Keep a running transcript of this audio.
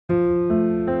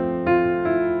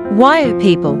Wayuu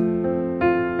People.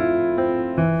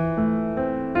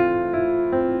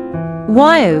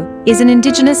 Wayuu is an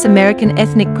indigenous American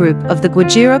ethnic group of the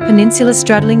Guajiro Peninsula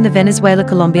straddling the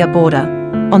Venezuela-Colombia border,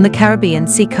 on the Caribbean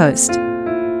Sea coast.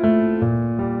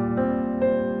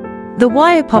 The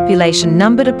Wayuu population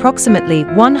numbered approximately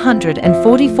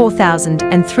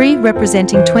 144,003,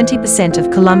 representing 20% of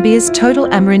Colombia's total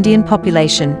Amerindian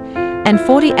population and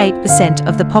 48%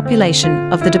 of the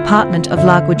population of the department of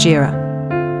La Guajira.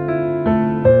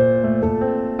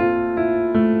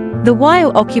 The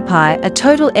Wayuu occupy a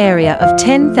total area of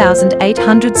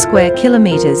 10,800 square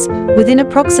kilometers within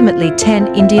approximately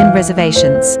 10 Indian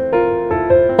reservations.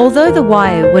 Although the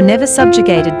Wayuu were never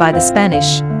subjugated by the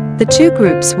Spanish, the two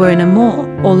groups were in a more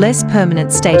or less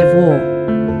permanent state of war.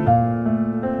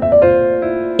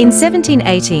 In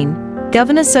 1718,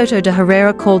 Governor Soto de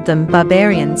Herrera called them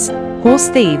barbarians, horse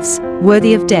thieves,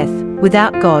 worthy of death,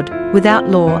 without God, without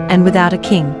law, and without a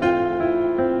king.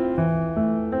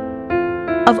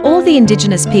 Of all the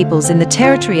indigenous peoples in the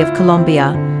territory of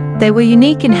Colombia, they were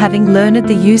unique in having learned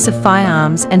the use of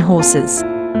firearms and horses.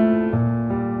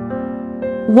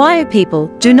 Wayuu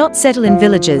people do not settle in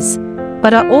villages,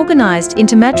 but are organized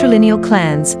into matrilineal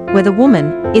clans, where the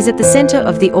woman is at the center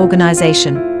of the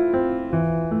organization.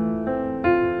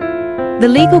 The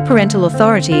legal parental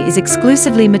authority is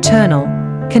exclusively maternal,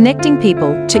 connecting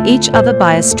people to each other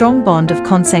by a strong bond of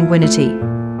consanguinity.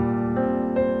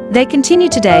 They continue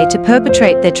today to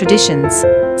perpetrate their traditions,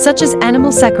 such as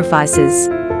animal sacrifices,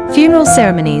 funeral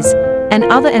ceremonies, and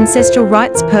other ancestral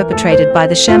rites perpetrated by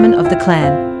the shaman of the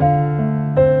clan.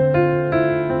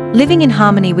 Living in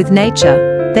harmony with nature,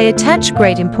 they attach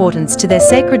great importance to their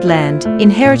sacred land,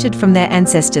 inherited from their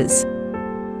ancestors.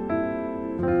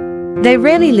 They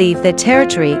rarely leave their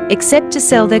territory except to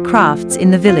sell their crafts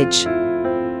in the village.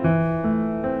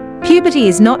 Puberty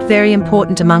is not very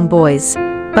important among boys,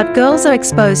 but girls are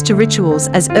exposed to rituals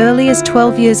as early as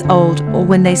 12 years old or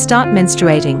when they start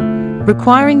menstruating,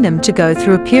 requiring them to go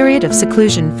through a period of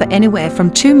seclusion for anywhere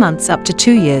from 2 months up to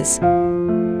 2 years.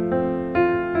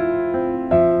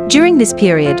 During this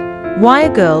period,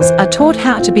 Wayuu girls are taught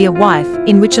how to be a wife,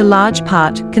 in which a large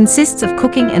part consists of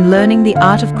cooking and learning the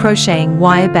art of crocheting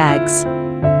Wayuu bags.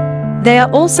 They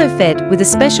are also fed with a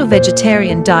special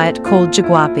vegetarian diet called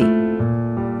jaguapi.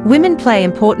 Women play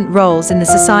important roles in the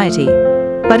society,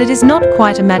 but it is not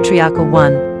quite a matriarchal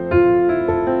one.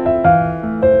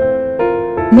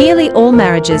 Nearly all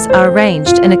marriages are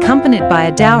arranged and accompanied by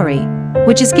a dowry,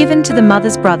 which is given to the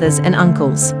mother's brothers and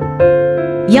uncles.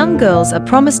 Young girls are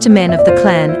promised to men of the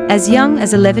clan as young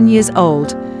as 11 years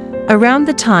old, around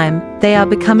the time they are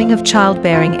becoming of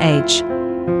childbearing age.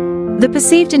 The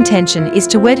perceived intention is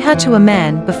to wed her to a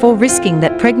man before risking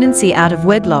that pregnancy out of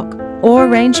wedlock or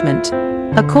arrangement,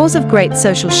 a cause of great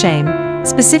social shame,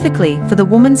 specifically for the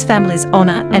woman's family's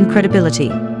honor and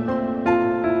credibility.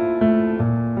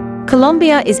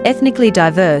 Colombia is ethnically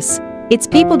diverse, its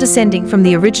people descending from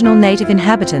the original native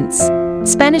inhabitants,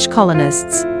 Spanish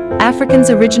colonists, Africans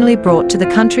originally brought to the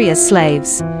country as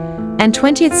slaves, and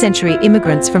 20th century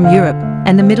immigrants from Europe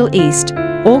and the Middle East,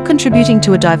 all contributing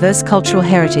to a diverse cultural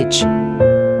heritage.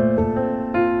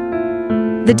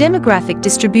 The demographic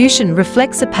distribution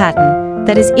reflects a pattern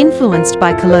that is influenced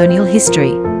by colonial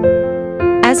history.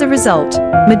 As a result,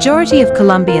 majority of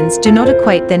Colombians do not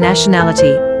equate their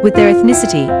nationality with their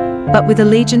ethnicity, but with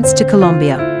allegiance to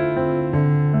Colombia.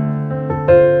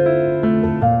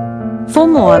 For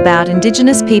more about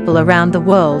indigenous people around the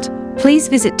world, please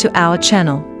visit to our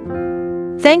channel.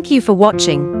 Thank you for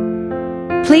watching.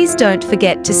 Please don't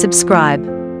forget to subscribe.